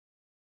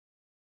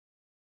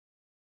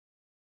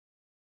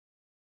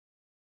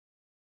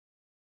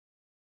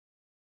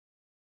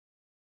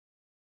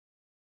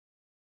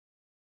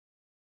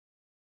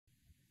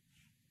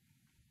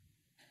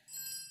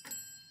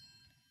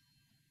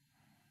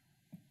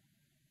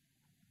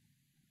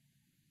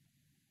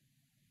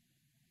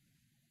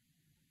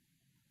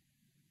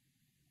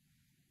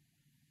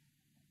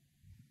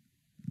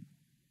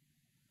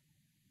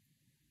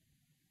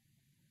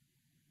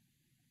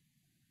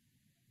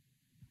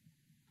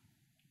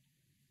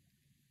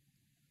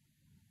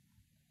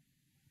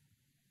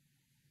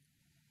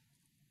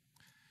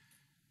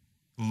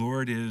The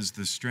Lord is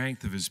the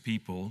strength of his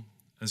people,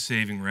 a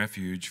saving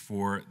refuge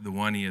for the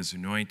one he has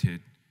anointed.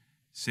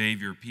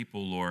 Save your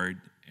people, Lord,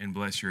 and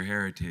bless your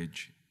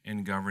heritage,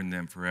 and govern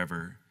them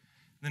forever.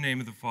 In the name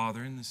of the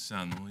Father, and the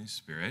Son, and the Holy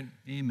Spirit.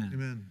 Amen.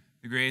 Amen.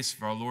 The grace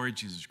of our Lord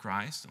Jesus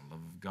Christ, and the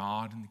love of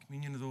God, and the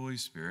communion of the Holy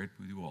Spirit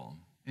be with you all.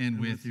 And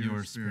with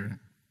your spirit.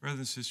 Brothers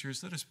and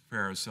sisters, let us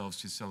prepare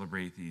ourselves to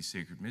celebrate these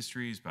sacred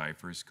mysteries by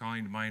first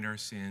calling to mind our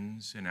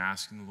sins and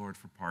asking the Lord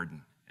for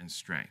pardon and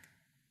strength.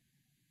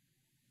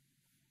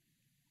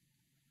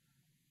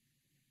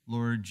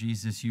 Lord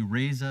Jesus, you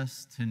raise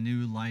us to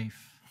new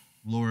life.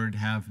 Lord,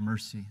 have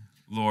mercy.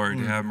 Lord,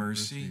 have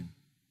mercy.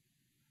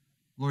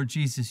 Lord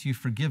Jesus, you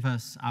forgive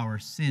us our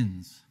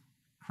sins.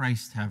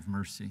 Christ, have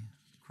mercy.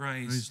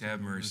 Christ,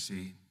 have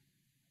mercy.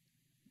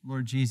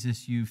 Lord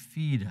Jesus, you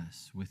feed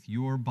us with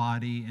your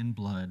body and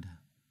blood.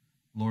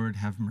 Lord,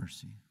 have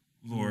mercy.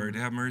 Lord,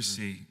 have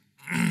mercy.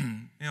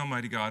 May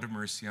Almighty God have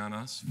mercy on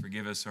us,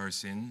 forgive us our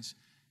sins,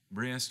 and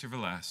bring us to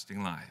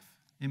everlasting life.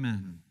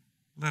 Amen.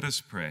 Let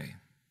us pray.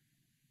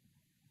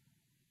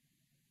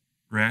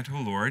 Grant,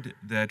 O Lord,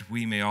 that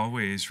we may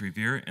always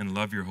revere and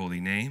love your holy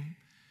name,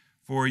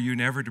 for you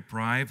never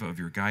deprive of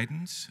your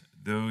guidance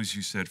those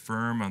you set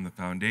firm on the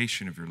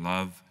foundation of your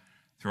love,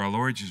 through our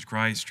Lord Jesus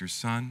Christ, your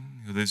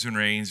Son, who lives and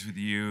reigns with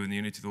you in the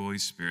unity of the Holy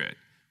Spirit,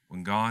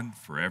 one God,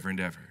 forever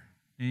and ever.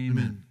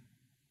 Amen.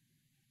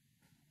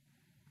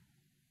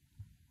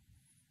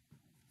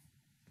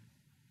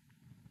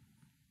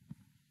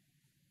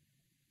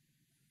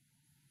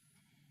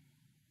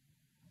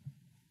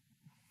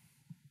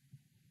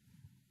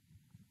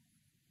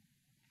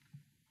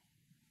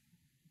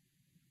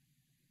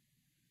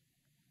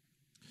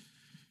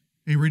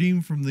 A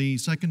reading from the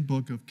second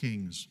book of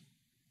Kings.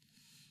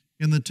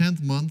 In the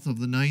 10th month of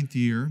the 9th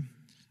year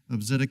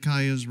of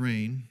Zedekiah's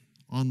reign,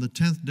 on the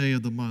 10th day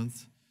of the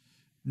month,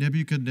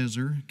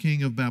 Nebuchadnezzar,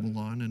 king of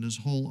Babylon, and his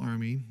whole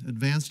army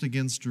advanced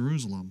against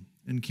Jerusalem,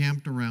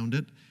 encamped around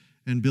it,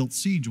 and built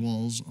siege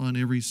walls on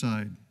every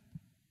side.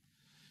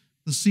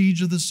 The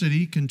siege of the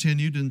city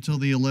continued until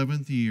the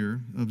 11th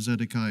year of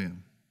Zedekiah.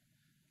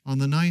 On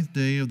the 9th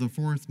day of the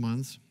 4th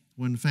month,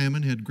 when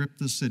famine had gripped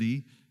the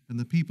city and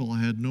the people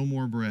had no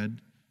more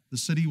bread, the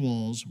city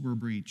walls were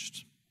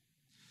breached.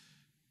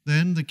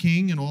 Then the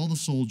king and all the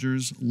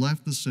soldiers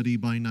left the city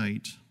by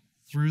night,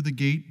 through the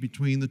gate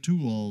between the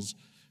two walls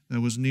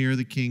that was near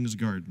the king's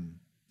garden.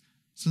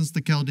 Since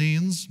the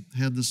Chaldeans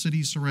had the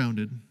city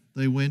surrounded,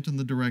 they went in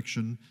the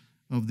direction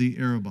of the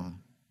Arabah.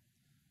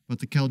 But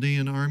the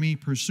Chaldean army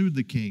pursued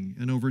the king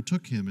and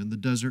overtook him in the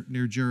desert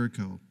near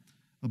Jericho,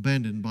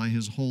 abandoned by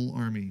his whole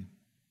army.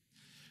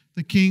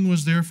 The king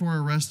was therefore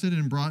arrested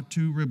and brought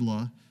to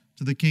Riblah,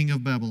 to the king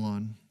of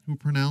Babylon, who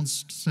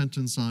pronounced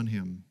sentence on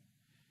him.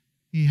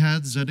 He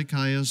had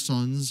Zedekiah's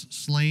sons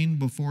slain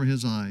before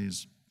his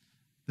eyes.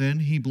 Then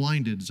he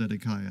blinded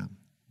Zedekiah,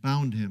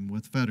 bound him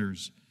with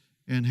fetters,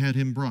 and had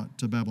him brought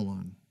to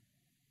Babylon.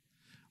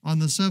 On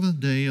the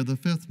 7th day of the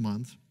 5th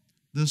month,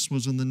 this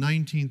was in the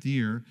 19th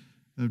year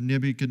of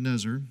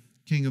Nebuchadnezzar,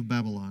 king of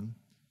Babylon,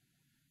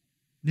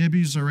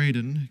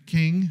 Nebuzaradan,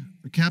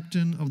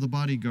 captain of the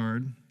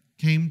bodyguard,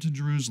 came to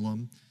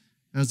Jerusalem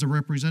as the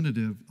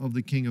representative of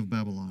the king of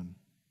Babylon.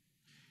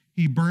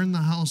 He burned the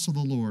house of the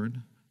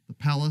Lord, the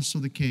palace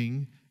of the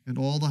king, and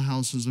all the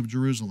houses of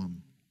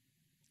Jerusalem.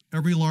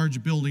 Every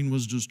large building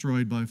was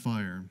destroyed by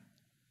fire.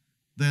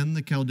 Then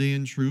the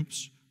Chaldean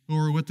troops, who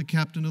were with the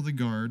captain of the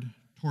guard,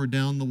 tore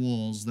down the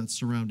walls that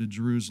surrounded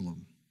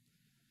Jerusalem.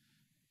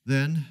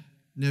 Then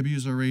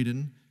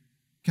Nebuzaradan,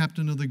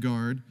 captain of the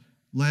guard,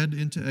 led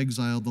into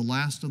exile the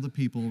last of the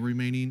people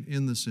remaining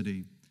in the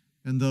city,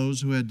 and those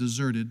who had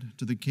deserted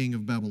to the king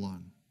of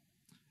Babylon,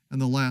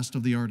 and the last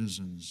of the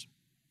artisans.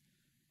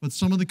 But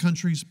some of the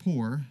country's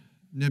poor,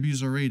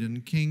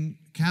 Nebuzaradan,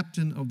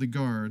 captain of the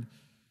guard,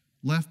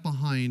 left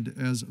behind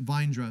as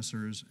vine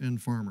dressers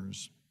and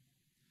farmers.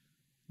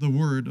 The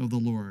word of the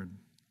Lord.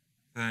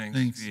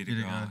 Thanks be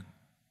to God.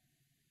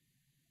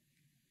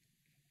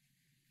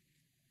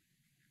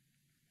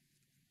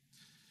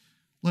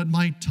 Let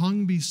my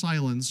tongue be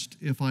silenced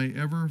if I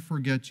ever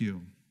forget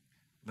you.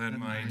 Let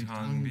my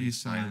tongue be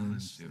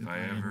silenced if I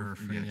ever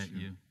forget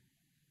you.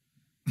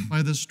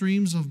 By the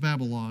streams of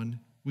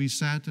Babylon we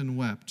sat and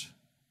wept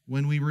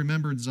when we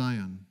remembered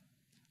Zion.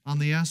 On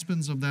the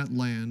aspens of that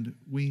land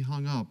we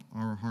hung up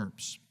our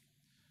harps.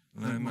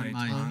 Let my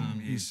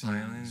tongue be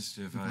silenced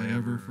if I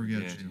ever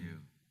forget you.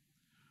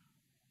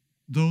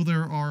 Though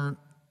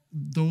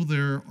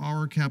there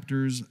our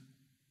captors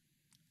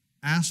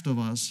asked of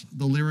us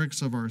the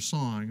lyrics of our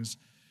songs,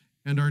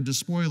 and our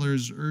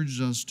despoilers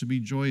urged us to be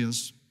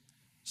joyous,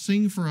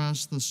 sing for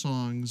us the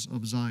songs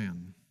of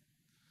Zion.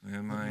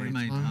 Let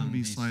my tongue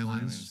be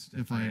silenced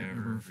if I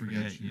ever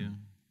forget you.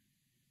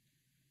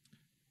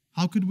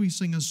 How could we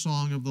sing a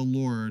song of the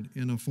Lord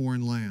in a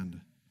foreign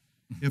land?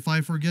 If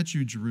I forget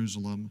you,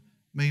 Jerusalem,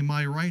 may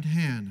my right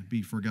hand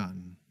be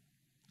forgotten.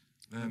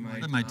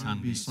 Let my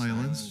tongue be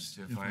silenced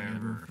if I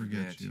ever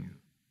forget you.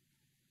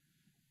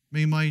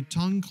 May my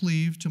tongue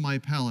cleave to my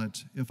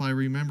palate if I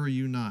remember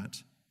you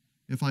not,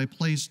 if I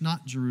place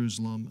not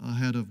Jerusalem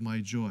ahead of my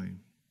joy.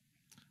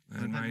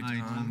 Let my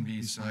tongue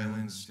be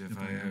silenced if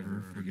I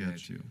ever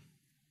forget you.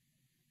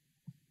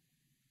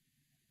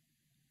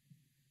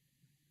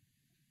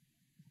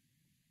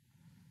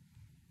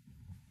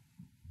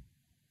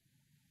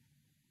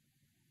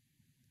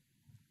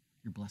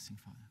 Your blessing,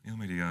 Father.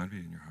 Almighty God be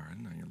in your heart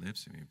and on your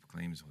lips, and may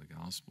proclaim his holy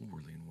gospel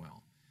worthily and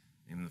well.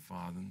 In the name of the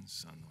Father, and the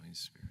Son, and the Holy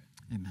Spirit.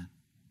 Amen.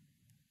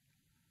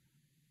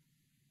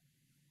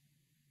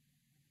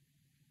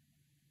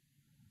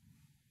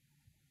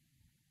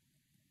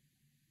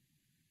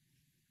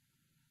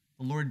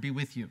 The Lord be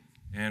with you.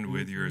 And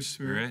with your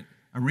spirit.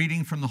 A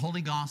reading from the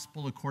Holy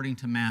Gospel according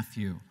to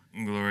Matthew.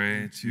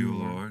 Glory to you,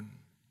 Lord.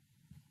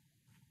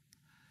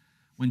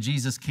 When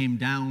Jesus came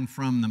down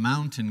from the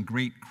mountain,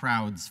 great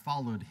crowds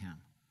followed him.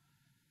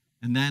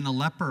 And then a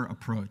leper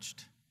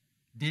approached,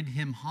 did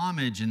him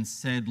homage, and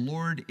said,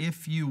 Lord,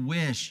 if you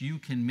wish, you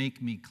can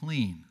make me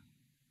clean.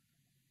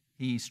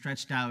 He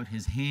stretched out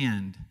his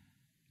hand,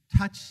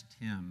 touched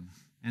him,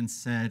 and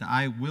said,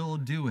 I will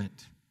do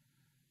it.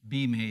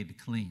 Be made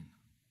clean.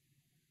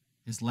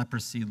 His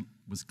leprosy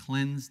was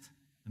cleansed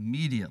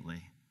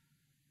immediately.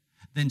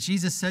 Then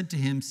Jesus said to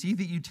him, see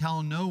that you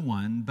tell no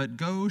one, but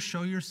go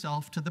show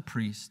yourself to the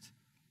priest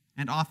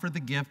and offer the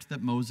gift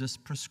that Moses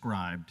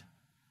prescribed.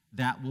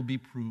 That will be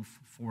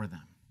proof for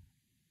them.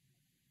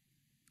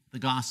 The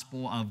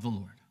Gospel of the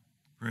Lord.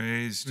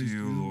 Praise to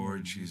you,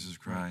 Lord Jesus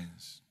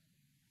Christ.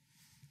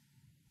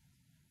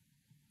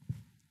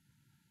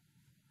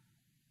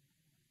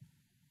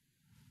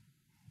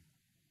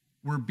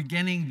 We're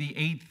beginning the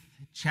 8th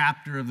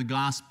chapter of the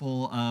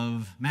Gospel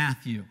of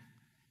Matthew,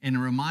 and it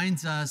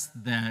reminds us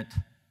that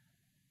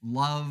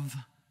love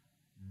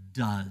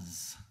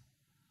does.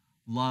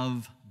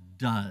 Love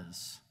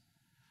does.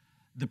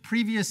 The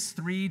previous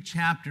 3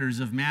 chapters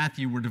of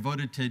Matthew were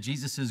devoted to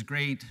Jesus'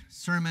 great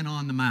Sermon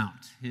on the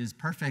Mount, his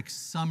perfect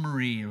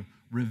summary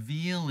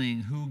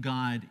revealing who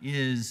God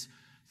is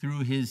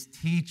through his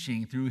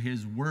teaching, through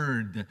his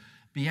word, the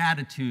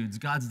Beatitudes,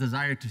 God's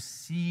desire to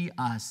see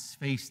us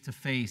face to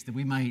face, that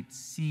we might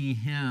see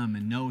him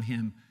and know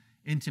him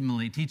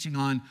intimately, teaching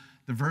on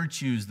the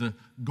virtues, the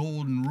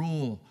golden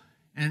rule.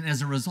 And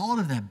as a result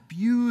of that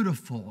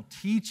beautiful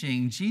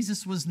teaching,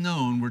 Jesus was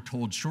known, we're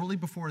told, shortly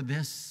before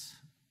this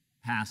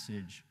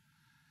passage.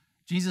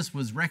 Jesus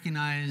was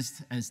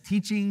recognized as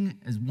teaching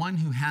as one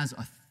who has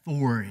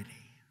authority.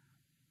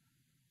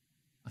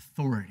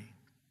 Authority.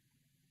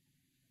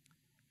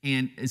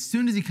 And as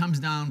soon as he comes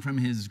down from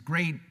his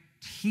great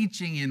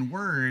teaching in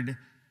word,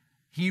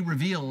 he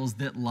reveals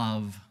that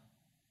love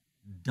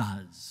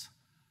does.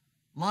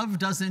 Love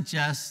doesn't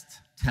just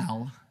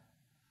tell.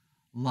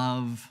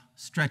 Love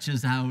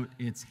stretches out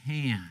its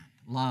hand.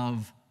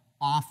 Love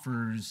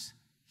offers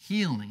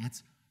healing.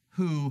 It's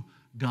who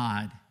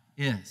God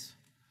is.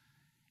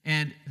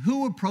 And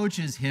who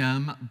approaches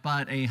him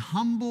but a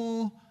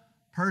humble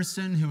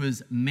person who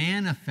is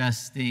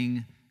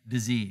manifesting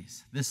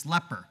disease? This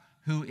leper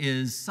who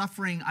is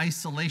suffering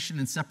isolation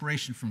and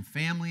separation from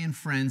family and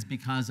friends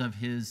because of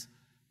his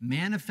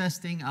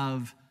manifesting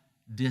of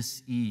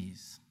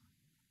dis-ease.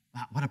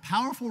 Wow, what a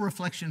powerful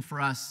reflection for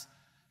us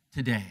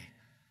today.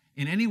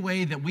 In any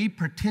way that we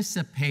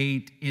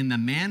participate in the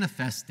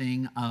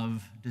manifesting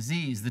of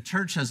disease, the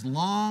church has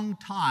long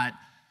taught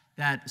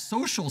that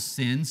social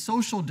sin,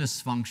 social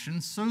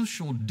dysfunction,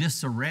 social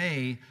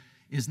disarray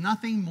is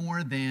nothing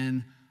more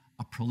than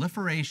a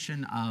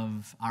proliferation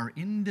of our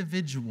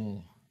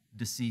individual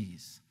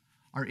disease,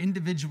 our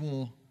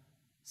individual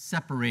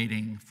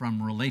separating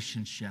from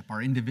relationship,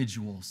 our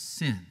individual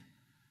sin.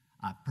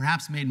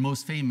 Perhaps made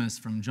most famous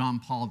from John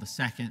Paul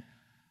II,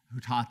 who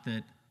taught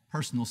that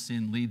personal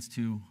sin leads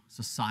to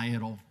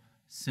societal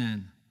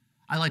sin.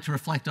 I like to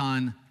reflect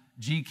on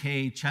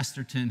G.K.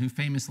 Chesterton, who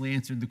famously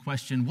answered the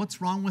question,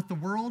 what's wrong with the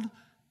world?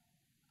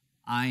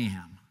 I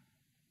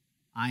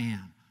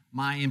am.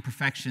 My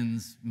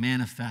imperfections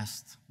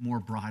manifest more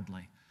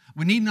broadly.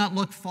 We need not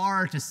look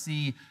far to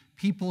see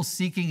people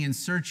seeking and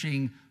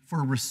searching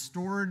for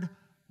restored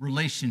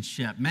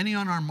relationship. Many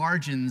on our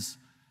margins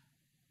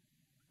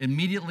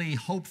immediately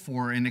hope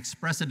for and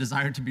express a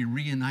desire to be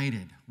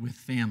reunited with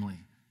family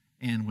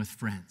and with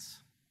friends.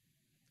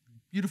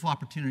 Beautiful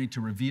opportunity to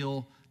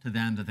reveal to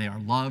them that they are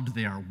loved,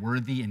 they are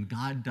worthy, and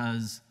God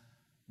does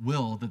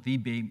will that they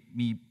be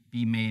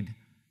made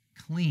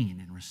clean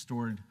and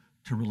restored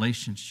to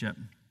relationship.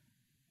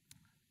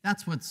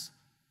 That's what's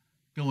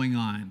going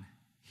on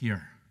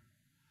here.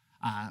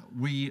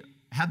 We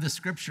have the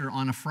scripture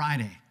on a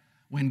Friday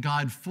when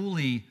God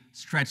fully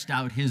stretched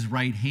out his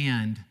right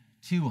hand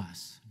to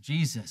us,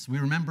 Jesus. We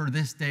remember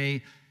this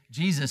day,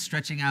 Jesus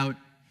stretching out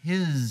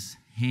his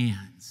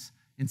hands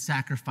in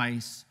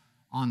sacrifice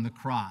on the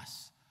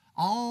cross,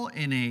 all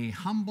in a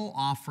humble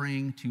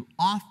offering to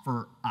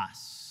offer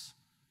us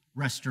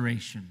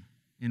restoration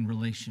in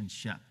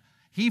relationship.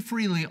 He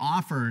freely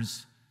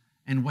offers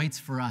and waits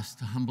for us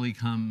to humbly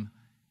come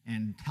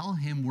and tell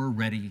him we're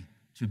ready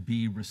to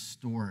be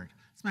restored.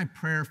 It's my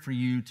prayer for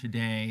you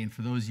today and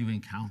for those you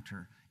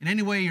encounter. In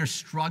any way you're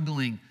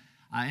struggling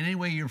In any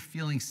way you're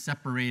feeling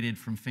separated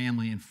from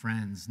family and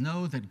friends,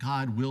 know that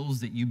God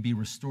wills that you be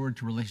restored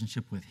to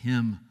relationship with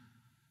Him.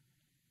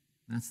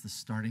 That's the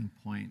starting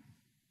point.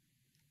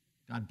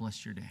 God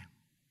bless your day.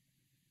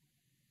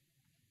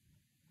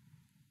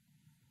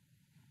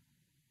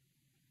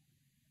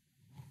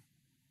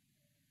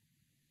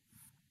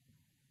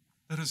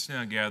 Let us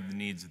now gather the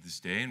needs of this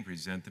day and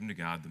present them to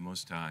God the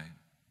Most High.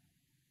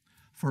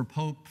 For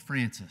Pope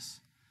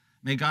Francis,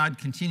 may God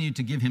continue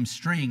to give him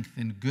strength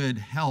and good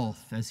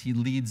health as he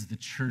leads the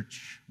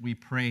church. We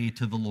pray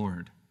to the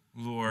Lord.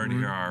 Lord,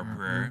 hear our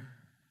prayer.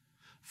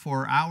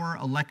 For our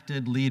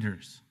elected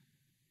leaders,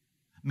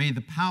 may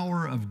the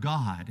power of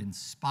God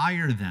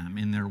inspire them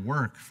in their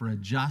work for a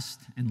just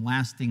and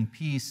lasting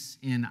peace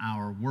in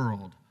our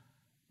world.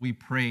 We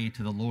pray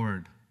to the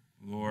Lord.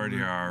 Lord,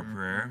 hear our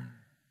prayer.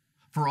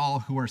 For all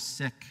who are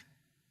sick,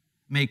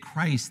 may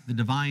Christ, the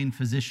divine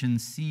physician,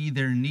 see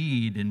their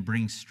need and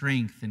bring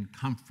strength and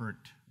comfort.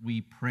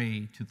 We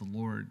pray to the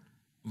Lord.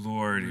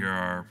 Lord, hear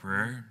our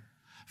prayer.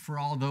 For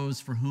all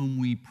those for whom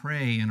we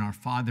pray in our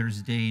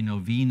Father's Day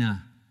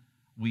novena,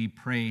 we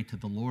pray to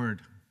the Lord.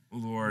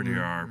 Lord,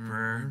 hear our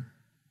prayer.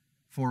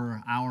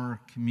 For our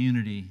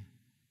community,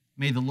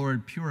 may the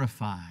Lord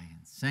purify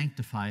and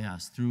sanctify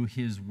us through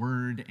his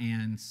word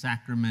and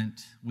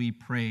sacrament. We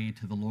pray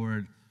to the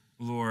Lord.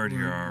 Lord,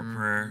 hear our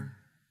prayer.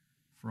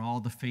 For all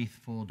the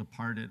faithful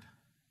departed,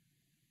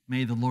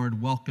 may the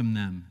Lord welcome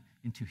them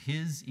into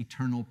his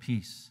eternal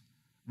peace.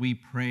 We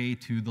pray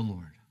to the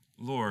Lord.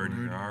 Lord,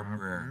 hear our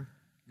prayer.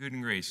 Good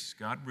and gracious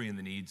God, bring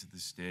the needs of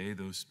this day,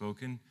 those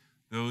spoken,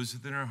 those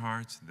within our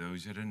hearts, and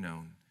those yet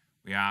unknown.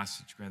 We ask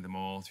that you grant them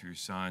all through your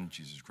Son,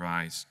 Jesus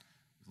Christ,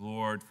 with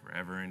Lord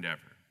forever and ever.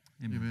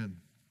 Amen.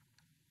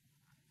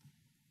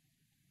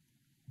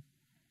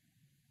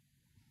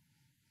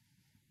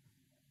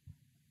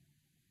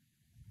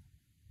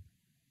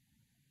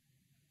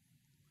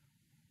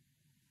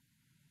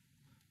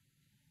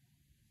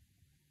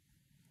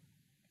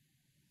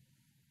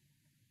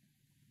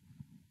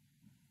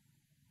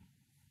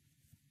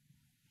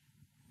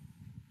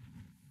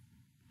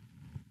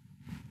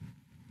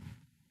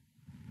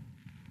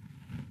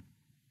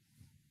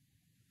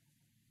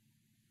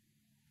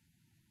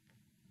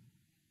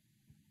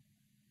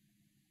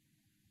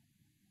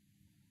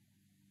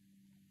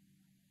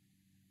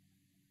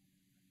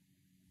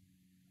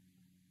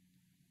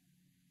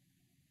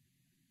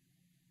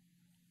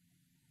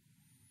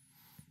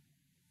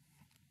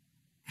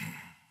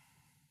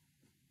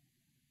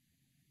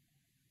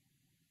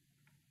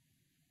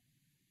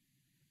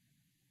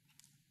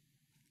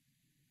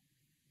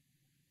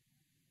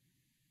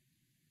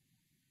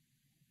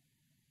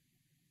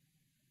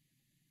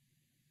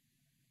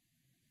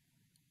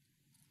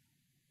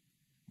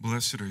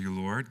 Blessed are you,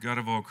 Lord, God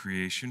of all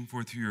creation,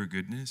 for through your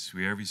goodness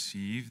we have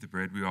received the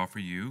bread we offer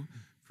you,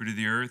 fruit of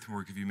the earth,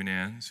 work of human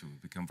hands, who will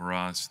become for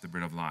us the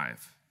bread of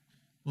life.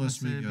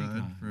 Blessed be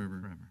God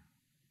forever.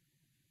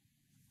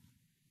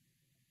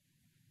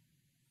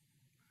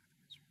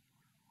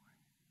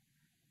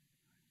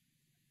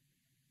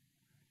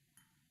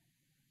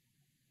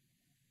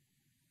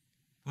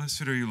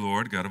 Blessed are you,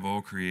 Lord, God of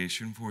all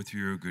creation, for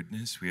through your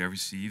goodness we have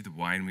received the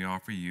wine we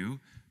offer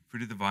you,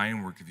 fruit of the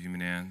vine, work of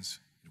human hands.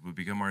 It will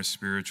become our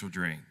spiritual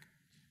drink.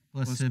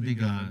 Blessed be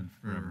God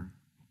forever.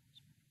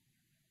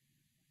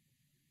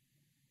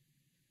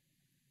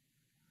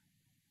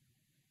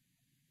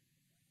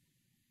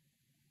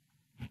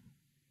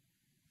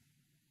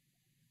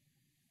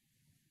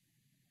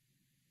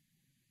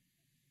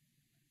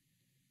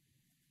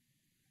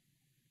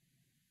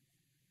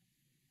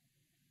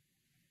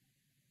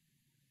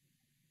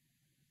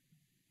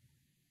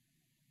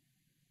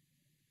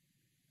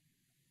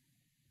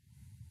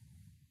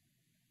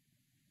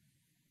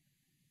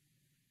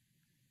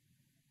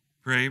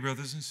 Pray,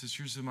 brothers and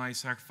sisters, that my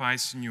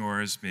sacrifice and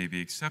yours may be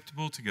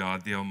acceptable to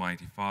God, the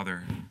Almighty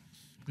Father.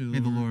 May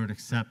the Lord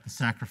accept the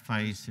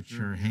sacrifice at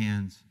your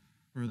hands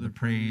for the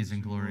praise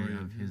and glory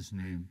of his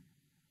name,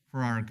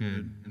 for our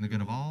good and the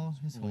good of all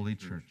his holy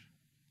church.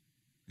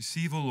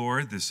 Receive, O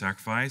Lord, the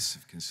sacrifice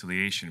of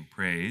conciliation and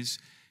praise,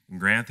 and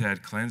grant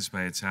that, cleansed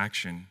by its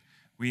action,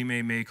 we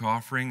may make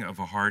offering of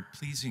a heart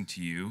pleasing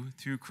to you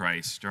through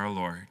Christ our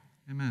Lord.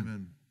 Amen.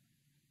 Amen.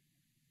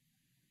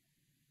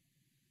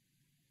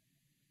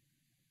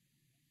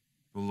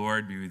 The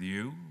Lord be with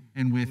you.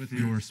 And with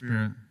your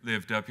spirit,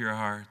 Lift up your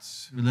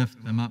hearts. we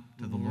lift them up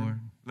to the Lord.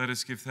 Let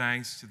us give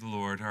thanks to the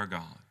Lord our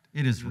God.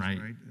 It is right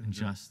and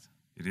just.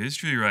 It is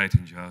truly right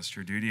and just,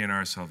 our duty and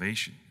our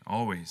salvation,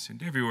 always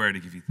and everywhere to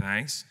give you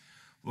thanks,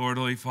 Lord,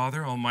 Holy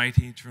Father,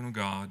 Almighty, eternal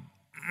God.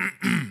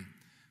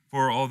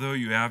 For although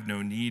you have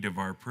no need of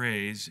our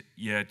praise,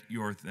 yet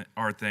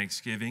our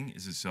thanksgiving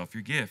is itself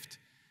your gift,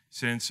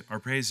 since our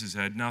praises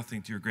add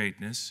nothing to your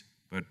greatness,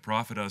 but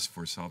profit us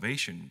for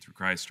salvation through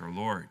Christ our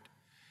Lord.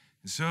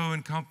 And so,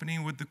 in company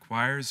with the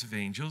choirs of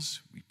angels,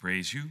 we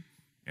praise you,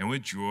 and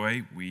with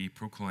joy we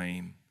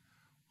proclaim,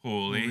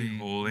 Holy,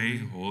 holy,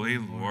 holy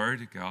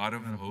Lord, God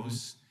of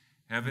hosts,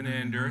 heaven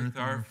and earth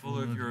are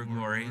full of your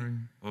glory.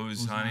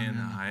 Hosanna in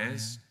the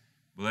highest.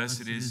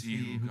 Blessed is he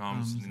who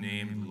comes in the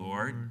name of the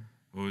Lord.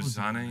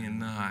 Hosanna in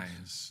the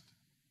highest.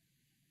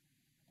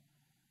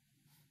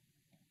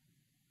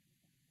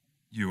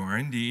 You are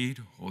indeed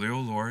holy, O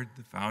Lord,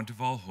 the fount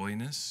of all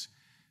holiness.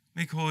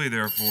 Make holy,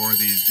 therefore,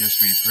 these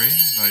gifts, we pray,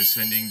 by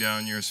sending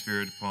down your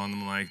Spirit upon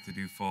them like the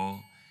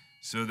dewfall,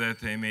 so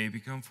that they may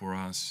become for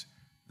us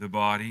the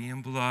body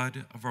and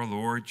blood of our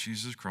Lord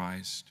Jesus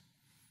Christ.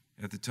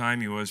 At the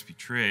time he was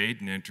betrayed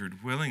and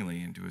entered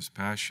willingly into his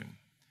passion,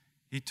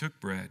 he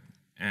took bread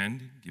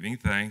and, giving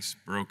thanks,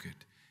 broke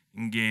it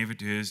and gave it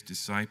to his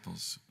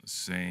disciples,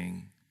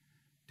 saying,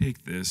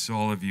 "Take this,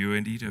 all of you,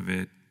 and eat of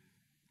it,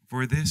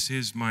 for this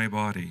is my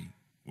body,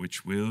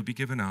 which will be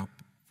given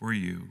up for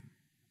you."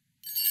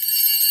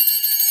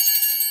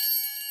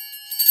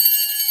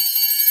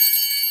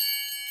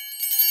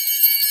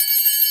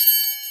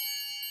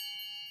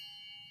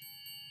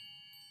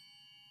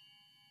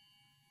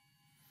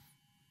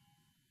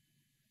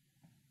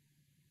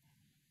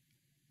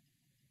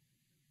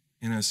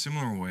 In a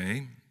similar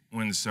way,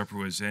 when the supper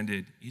was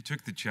ended, he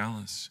took the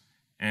chalice,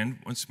 and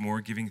once more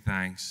giving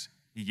thanks,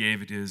 he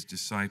gave it to his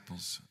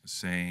disciples,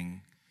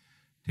 saying,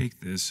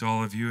 "Take this,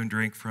 all of you, and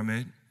drink from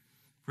it,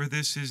 for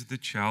this is the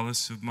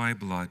chalice of my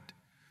blood,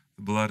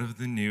 the blood of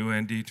the new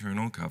and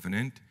eternal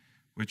covenant,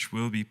 which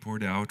will be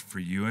poured out for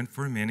you and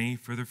for many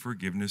for the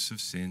forgiveness of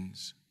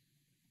sins.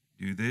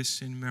 Do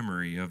this in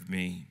memory of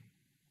me."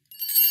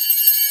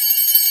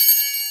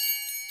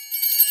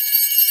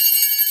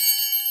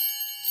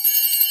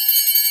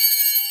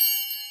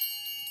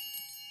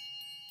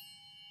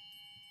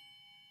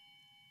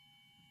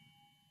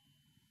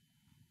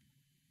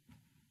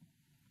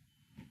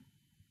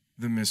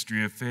 The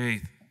mystery of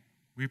faith.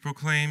 We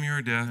proclaim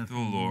your death,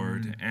 O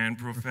Lord, and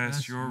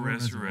profess your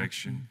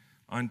resurrection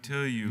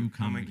until you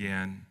come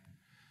again.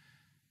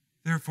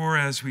 Therefore,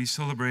 as we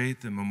celebrate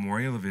the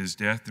memorial of his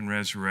death and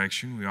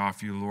resurrection, we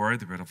offer you,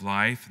 Lord, the bread of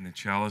life and the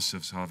chalice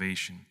of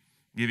salvation,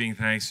 giving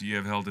thanks that you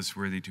have held us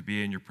worthy to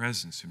be in your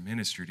presence and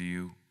minister to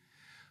you.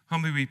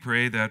 Humbly we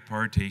pray that,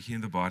 partaking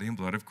of the body and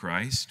blood of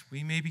Christ,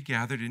 we may be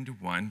gathered into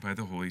one by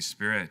the Holy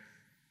Spirit.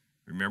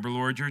 Remember,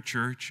 Lord, your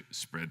church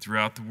spread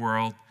throughout the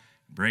world.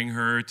 Bring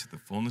her to the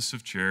fullness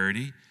of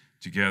charity,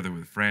 together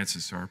with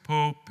Francis our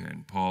Pope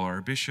and Paul our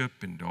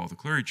Bishop and all the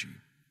clergy.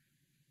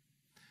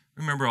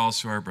 Remember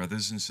also our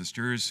brothers and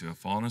sisters who have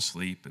fallen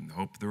asleep in the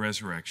hope of the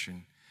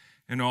resurrection,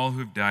 and all who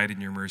have died in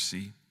your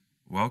mercy.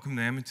 Welcome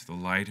them into the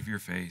light of your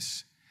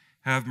face.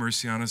 Have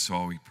mercy on us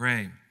all, we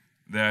pray,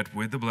 that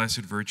with the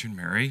Blessed Virgin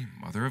Mary,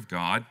 Mother of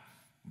God,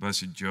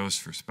 blessed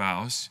Joseph, her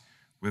spouse,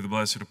 with the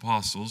blessed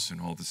apostles and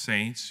all the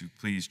saints who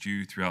pleased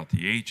you throughout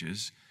the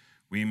ages,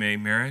 we may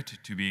merit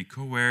to be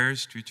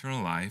co-heirs to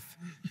eternal life,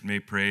 and may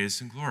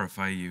praise and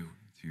glorify you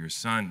through your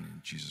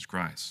Son, Jesus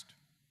Christ.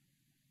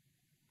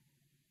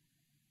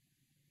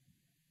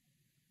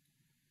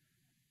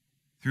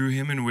 Through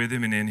him and with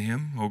him and in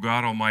him, O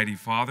God, Almighty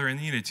Father, in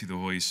the unity of the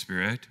Holy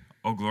Spirit,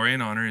 all glory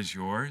and honor is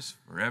yours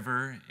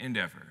forever and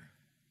ever.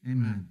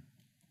 Amen.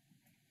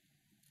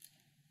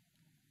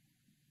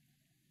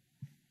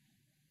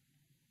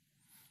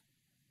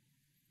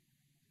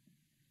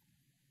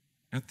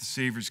 At the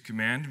Savior's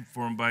command,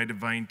 informed by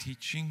divine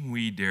teaching,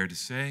 we dare to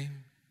say,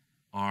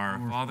 Our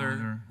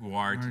Father, who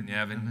art in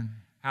heaven,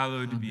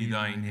 hallowed be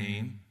thy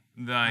name.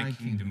 Thy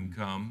kingdom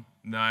come,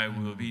 thy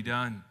will be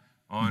done,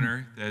 on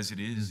earth as it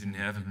is in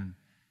heaven.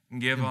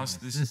 And give us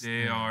this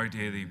day our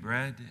daily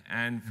bread,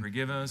 and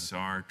forgive us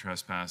our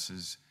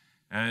trespasses,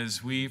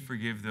 as we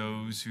forgive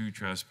those who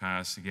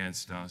trespass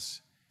against us.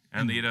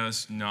 And lead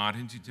us not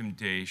into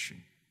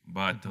temptation,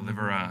 but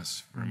deliver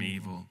us from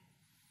evil.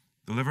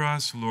 Deliver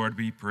us, Lord,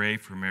 we pray,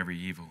 from every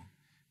evil.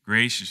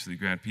 Graciously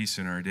grant peace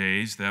in our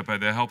days, that by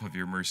the help of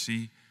your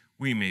mercy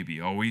we may be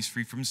always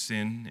free from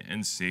sin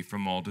and safe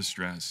from all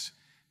distress,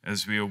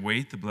 as we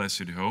await the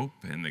blessed hope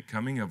and the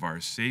coming of our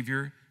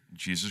Savior,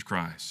 Jesus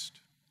Christ.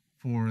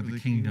 For the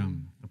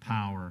kingdom, the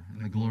power,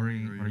 and the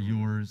glory are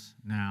yours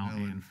now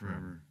and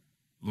forever.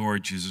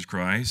 Lord Jesus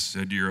Christ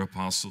said to your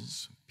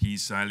apostles,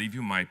 "Peace I leave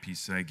you, my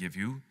peace I give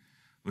you.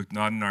 Look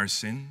not on our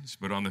sins,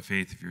 but on the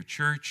faith of your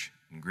church,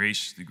 and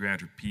graciously grant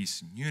her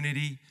peace and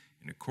unity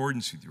in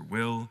accordance with your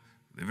will,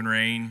 live and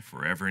reign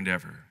forever and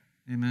ever."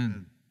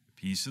 Amen.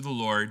 The peace of the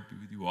Lord be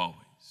with you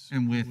always.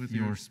 And with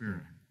your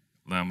spirit.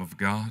 Lamb of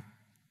God,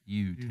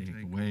 You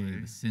take away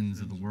the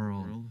sins of the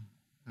world.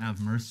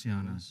 Have mercy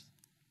on us.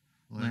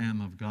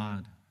 Lamb of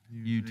God,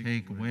 you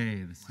take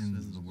away the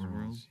sins of the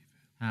world.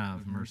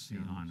 Have mercy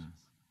on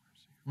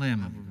us.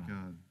 Lamb of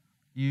God,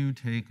 you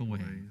take away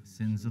the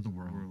sins of the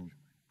world.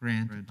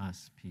 Grant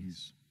us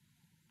peace.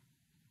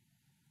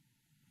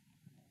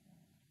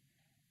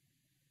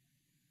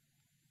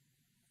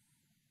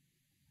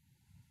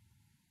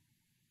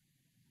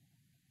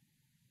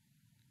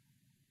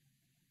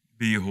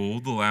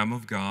 behold the Lamb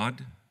of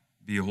God.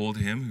 Behold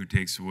him who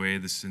takes away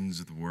the sins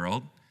of the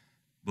world.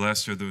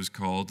 Blessed are those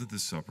called to the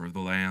supper of the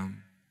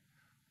Lamb.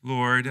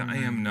 Lord, I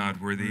am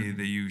not worthy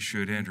that you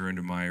should enter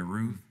into my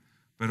roof,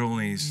 but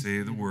only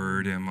say the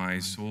word, and my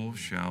soul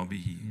shall be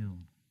healed.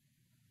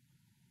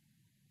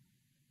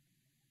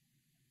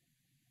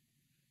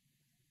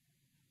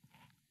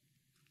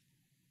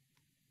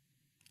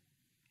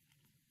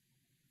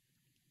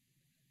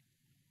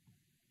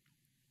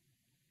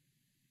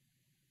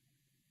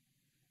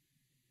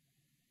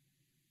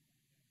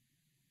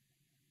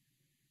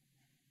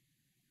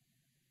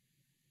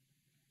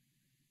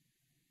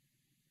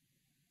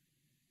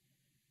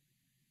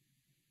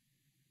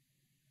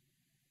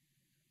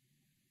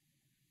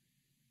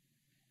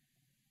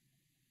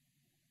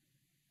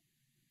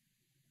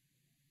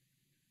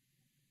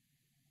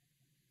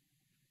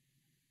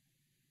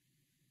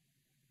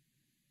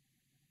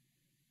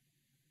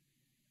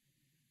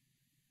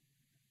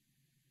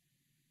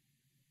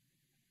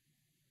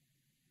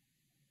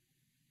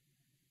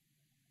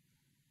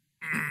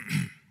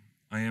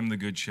 I am the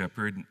good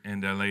shepherd,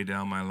 and I lay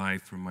down my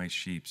life for my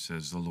sheep,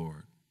 says the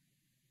Lord.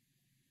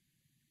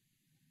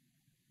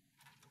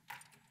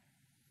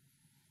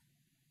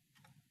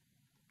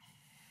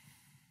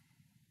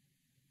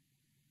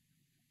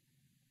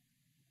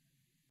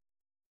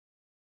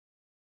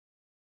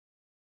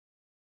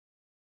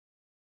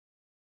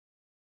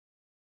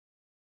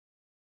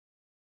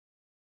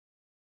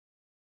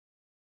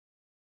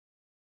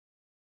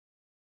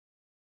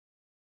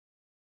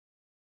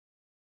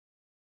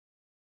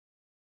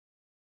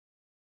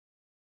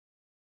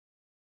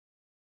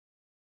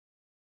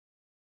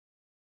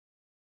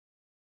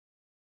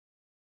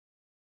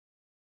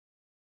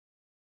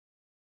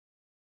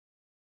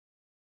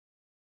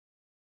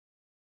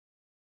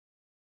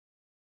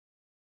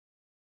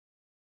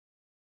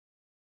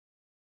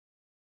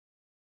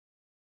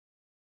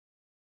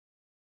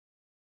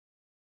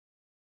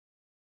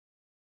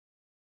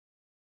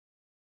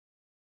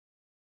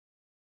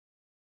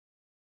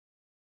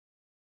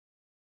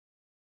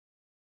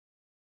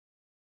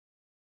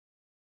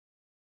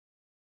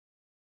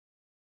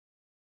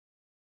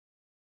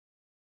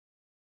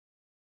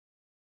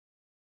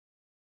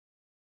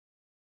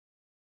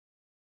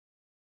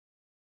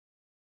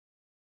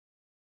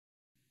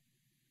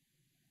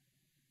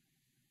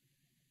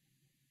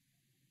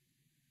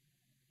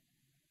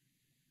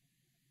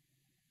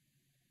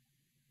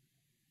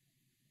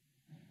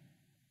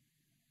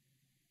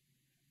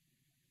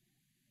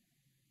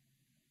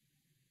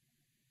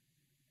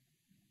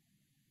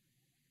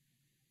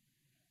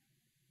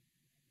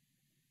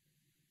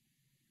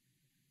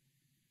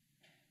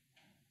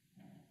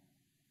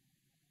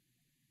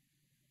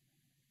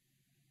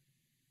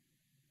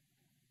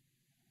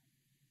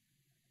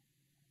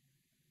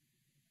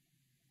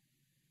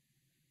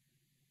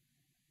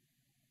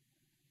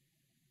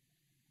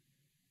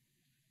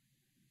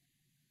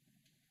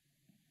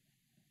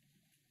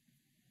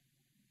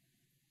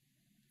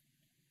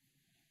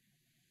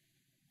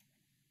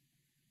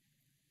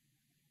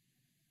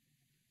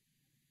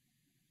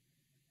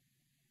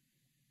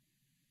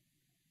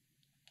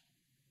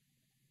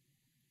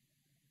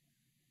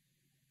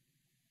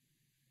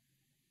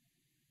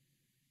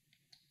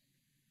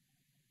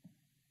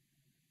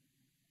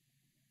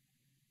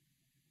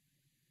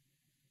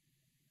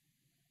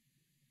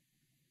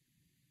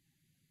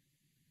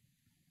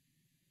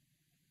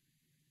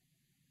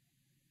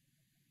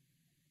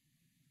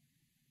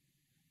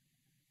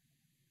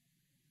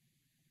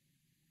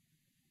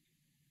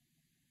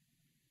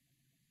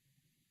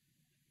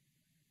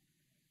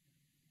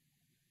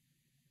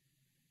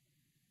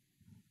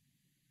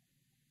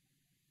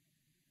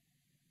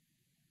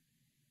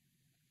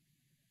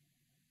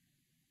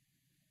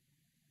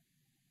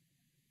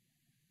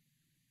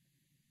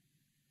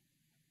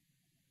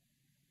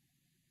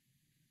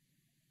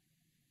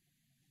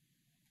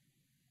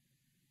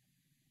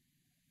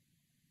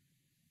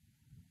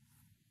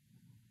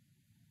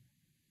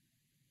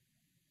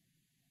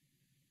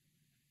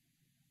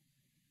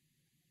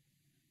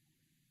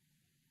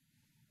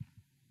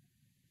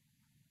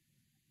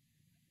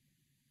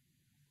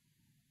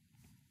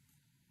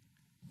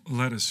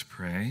 Let us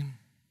pray.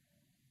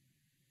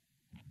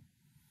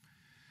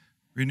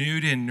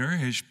 Renewed and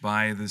nourished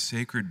by the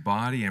sacred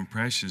body and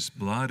precious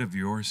blood of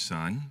your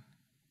Son,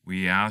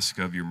 we ask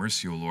of your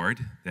mercy, O Lord,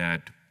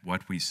 that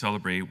what we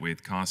celebrate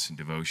with constant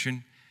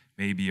devotion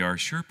may be our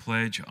sure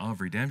pledge of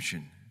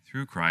redemption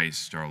through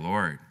Christ our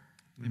Lord.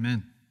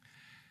 Amen.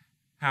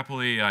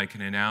 Happily, I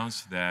can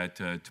announce that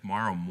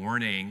tomorrow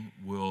morning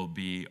will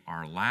be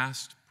our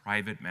last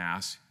private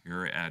Mass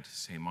here at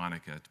St.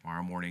 Monica.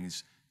 Tomorrow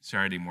morning's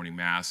Saturday morning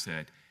Mass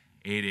at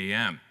 8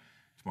 a.m.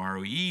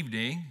 Tomorrow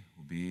evening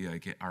will be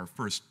our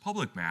first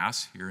public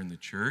Mass here in the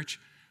church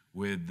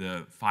with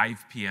the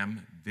 5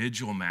 p.m.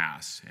 Vigil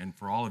Mass. And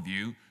for all of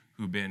you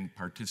who've been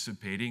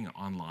participating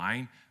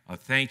online,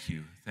 thank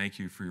you. Thank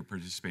you for your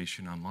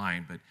participation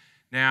online. But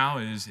now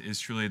is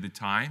truly the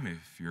time,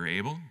 if you're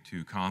able,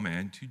 to come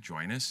and to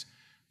join us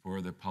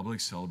for the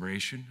public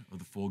celebration of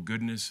the full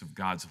goodness of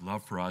God's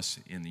love for us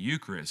in the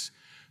Eucharist.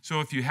 So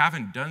if you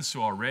haven't done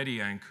so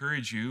already, I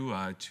encourage you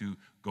to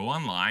go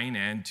online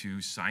and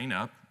to sign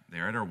up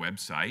there at our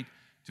website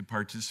to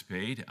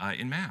participate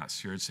in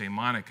Mass here at St.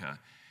 Monica.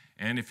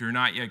 And if you're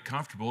not yet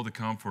comfortable to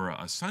come for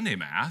a Sunday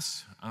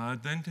Mass,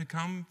 then to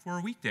come for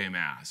a weekday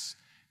Mass.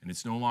 And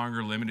it's no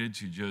longer limited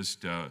to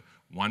just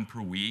one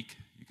per week.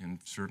 You can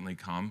certainly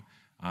come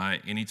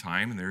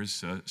anytime, and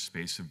there's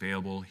space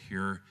available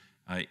here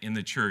in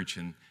the church.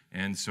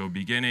 And so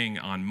beginning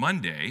on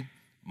Monday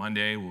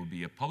will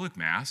be a public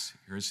Mass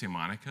here at St.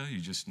 Monica.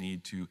 You just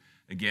need to,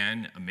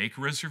 again, make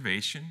a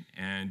reservation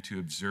and to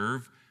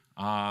observe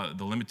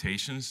the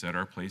limitations that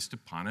are placed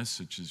upon us,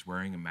 such as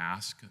wearing a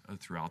mask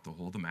throughout the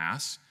whole of the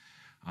Mass.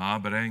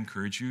 But I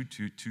encourage you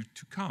to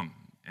come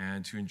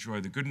and to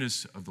enjoy the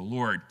goodness of the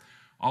Lord.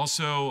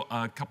 Also,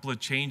 a couple of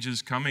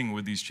changes coming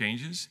with these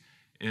changes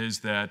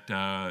is that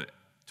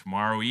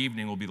tomorrow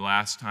evening will be the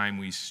last time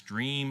we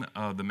stream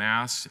the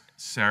Mass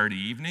Saturday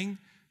evening.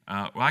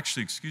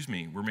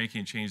 We're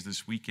making a change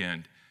this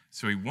weekend.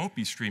 So we won't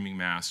be streaming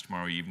Mass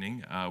tomorrow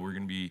evening. We're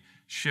going to be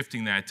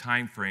shifting that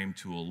time frame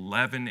to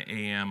 11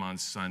 a.m. on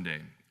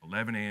Sunday.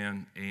 11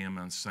 a.m.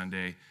 on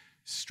Sunday,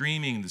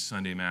 streaming the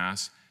Sunday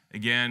Mass.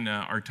 Again,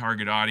 our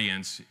target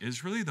audience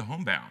is really the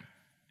homebound,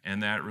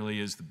 and that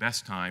really is the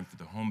best time for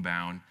the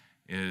homebound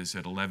is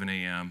at 11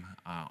 a.m.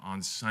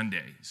 On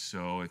Sunday.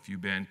 So if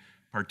you've been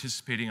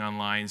participating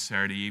online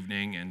Saturday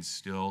evening and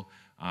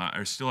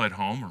are still at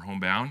home or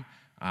homebound,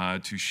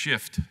 to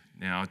shift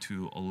now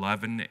to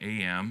 11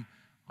 a.m.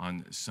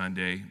 on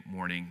Sunday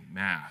morning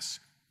Mass.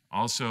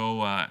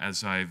 Also,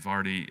 as I've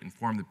already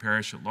informed the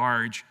parish at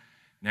large,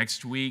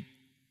 next week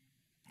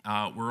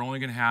we're only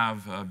going to have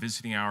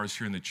visiting hours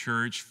here in the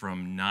church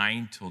from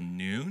 9 till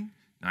noon,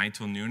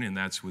 and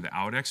that's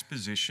without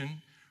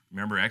exposition.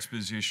 Remember,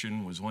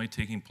 exposition was only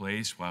taking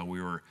place while we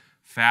were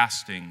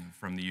fasting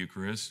from the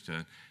Eucharist,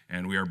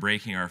 and we are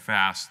breaking our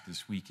fast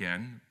this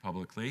weekend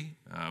publicly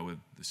with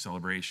the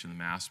celebration of the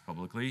Mass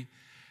publicly.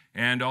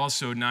 And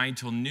also 9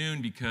 till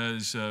noon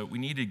because we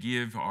need to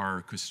give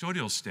our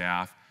custodial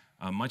staff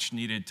much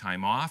needed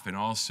time off, and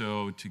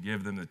also to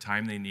give them the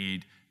time they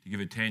need to give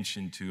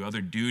attention to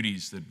other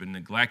duties that have been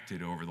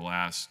neglected over the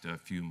last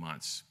few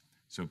months.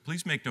 So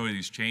please make note of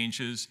these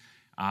changes.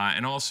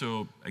 And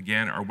also,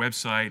 again, our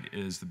website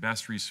is the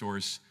best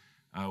resource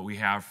we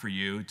have for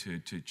you to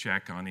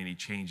check on any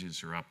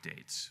changes or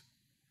updates.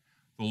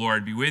 The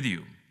Lord be with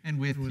you. And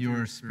with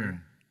your spirit.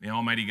 May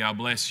Almighty God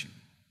bless you,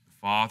 the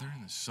Father,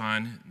 and the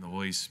Son, and the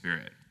Holy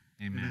Spirit.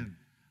 Amen.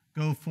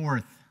 Go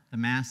forth. The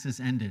Mass is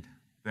ended.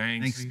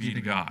 Thanks be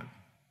to God.